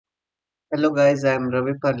Hello guys, I am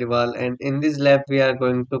Ravi Paliwal and in this lab we are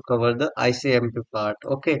going to cover the ICMP part.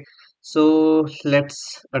 Okay, so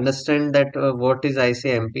let's understand that what is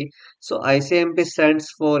ICMP. So ICMP stands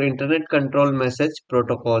for Internet Control Message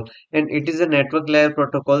Protocol and it is a network layer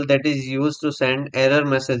protocol that is used to send error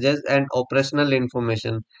messages and operational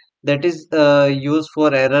information that is used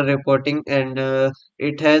for error reporting and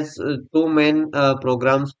it has two main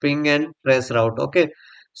programs, Ping and Traceroute. Okay,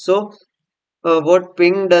 so what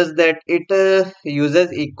Ping does that it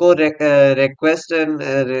uses echo request and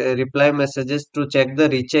reply messages to check the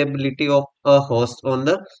reachability of a host on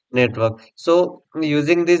the network. So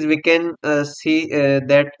using this, we can see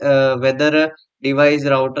that whether a device,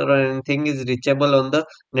 router, or anything is reachable on the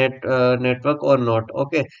network or not.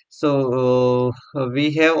 Okay, so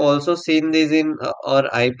we have also seen this in our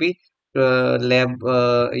IP lab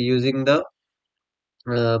using the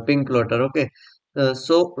pink plotter. Okay,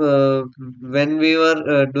 so when we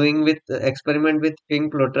were doing with experiment with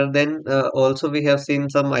pink plotter, then also we have seen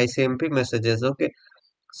some ICMP messages. Okay,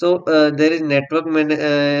 so there is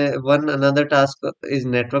one another task is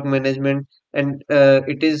network management, and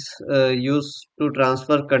it is used to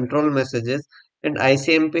transfer control messages. And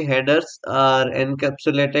ICMP headers are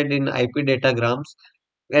encapsulated in IP datagrams,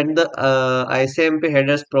 and the ICMP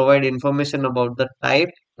headers provide information about the type,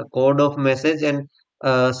 the code of message, and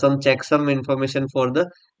some checksum information for the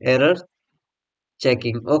error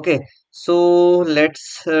checking. Okay, so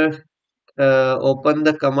let's open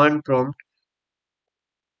the command prompt.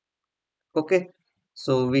 Okay,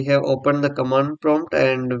 so we have opened the command prompt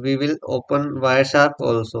and we will open Wireshark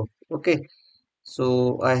also. Okay,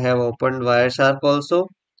 so I have opened Wireshark also.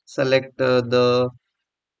 Select the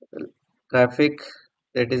traffic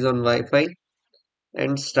that is on Wi-Fi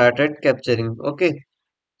and started capturing. Okay,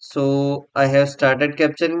 so I have started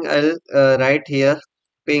capturing. I'll write here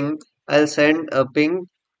ping. I'll send a ping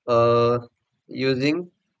using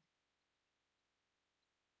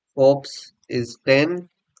ops is 10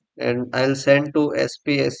 and I'll send to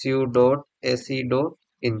spsu.se.in.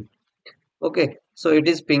 Okay, so it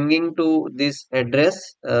is pinging to this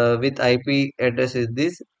address with IP address is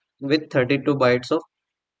this with 32 bytes of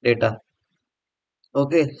data.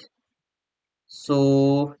 Okay,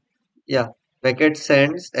 so yeah, packet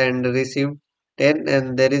sends and received 10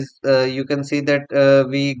 and there is you can see that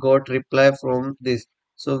we got reply from this.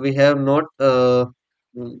 So we have not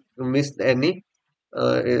missed any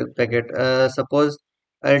packet. Suppose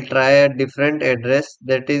I'll try a different address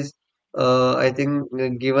that is I think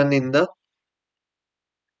given in the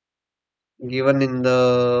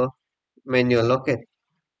manual. Okay,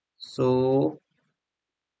 so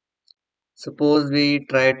suppose we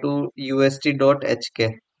try to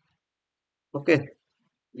ust.hk. Okay,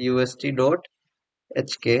 ust.hk.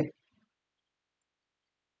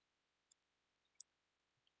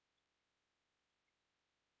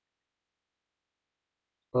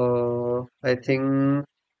 I think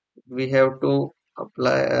we have to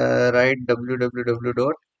apply write www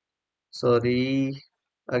dot. Sorry,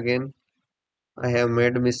 again I have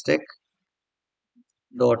made mistake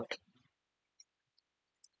dot.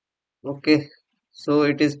 Okay, so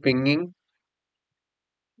it is pinging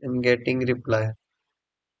and getting reply.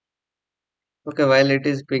 Okay, while it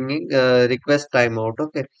is pinging, request timeout.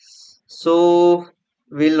 Okay, so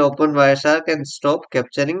we'll open Wireshark and stop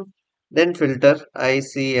capturing, then filter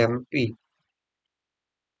ICMP.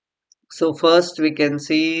 So first we can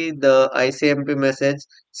see the ICMP message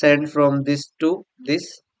sent from this to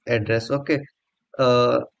this address. Okay,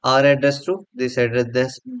 our address to this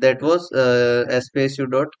address. That was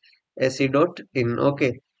spasu.se.in.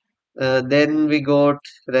 Okay, then we got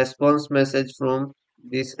response message from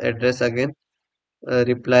this address again.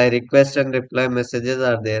 Reply request and reply messages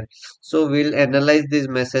are there. So we'll analyze these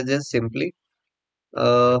messages simply.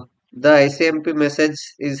 Uh, the ICMP message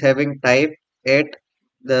is having type 8.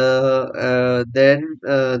 Then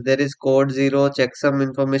there is code 0, checksum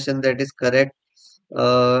information that is correct,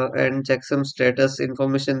 and checksum status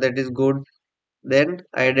information that is good. Then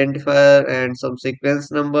identifier and some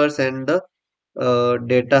sequence numbers and the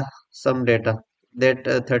data, some data that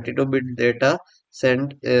 32-bit data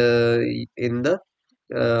sent in the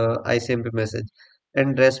ICMP message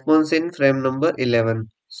and response in frame number 11.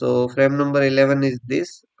 So frame number 11 is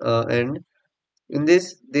this and in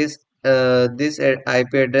this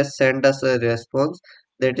IP address send us a response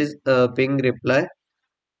that is ping reply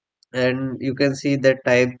and you can see that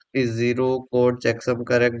type is 0 code checksum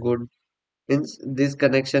correct good means this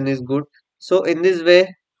connection is good. So in this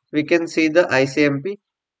way we can see the ICMP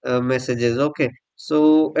messages. Okay,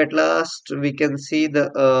 so at last we can see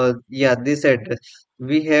the yeah, this address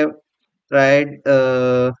we have tried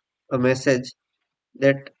a message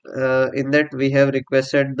that in that we have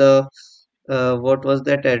requested the what was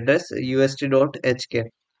that address, ust.hk.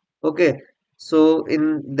 Okay, so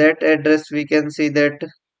in that address we can see that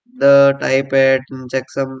the type at and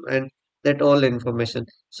checksum and that all information.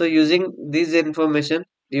 So using this information,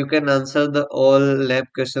 you can answer the all lab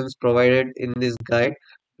questions provided in this guide,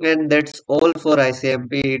 and that's all for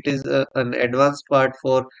ICMP. It is an advanced part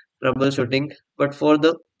for troubleshooting, but for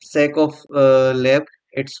the sake of lab,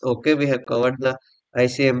 it's okay. We have covered the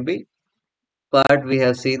ICMP part. We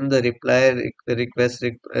have seen the request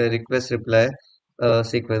reply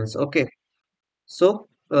sequence. Okay. So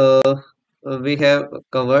we have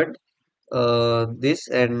covered this,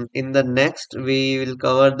 and in the next we will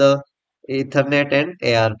cover the Ethernet and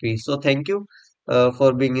ARP. So thank you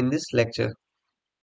for being in this lecture.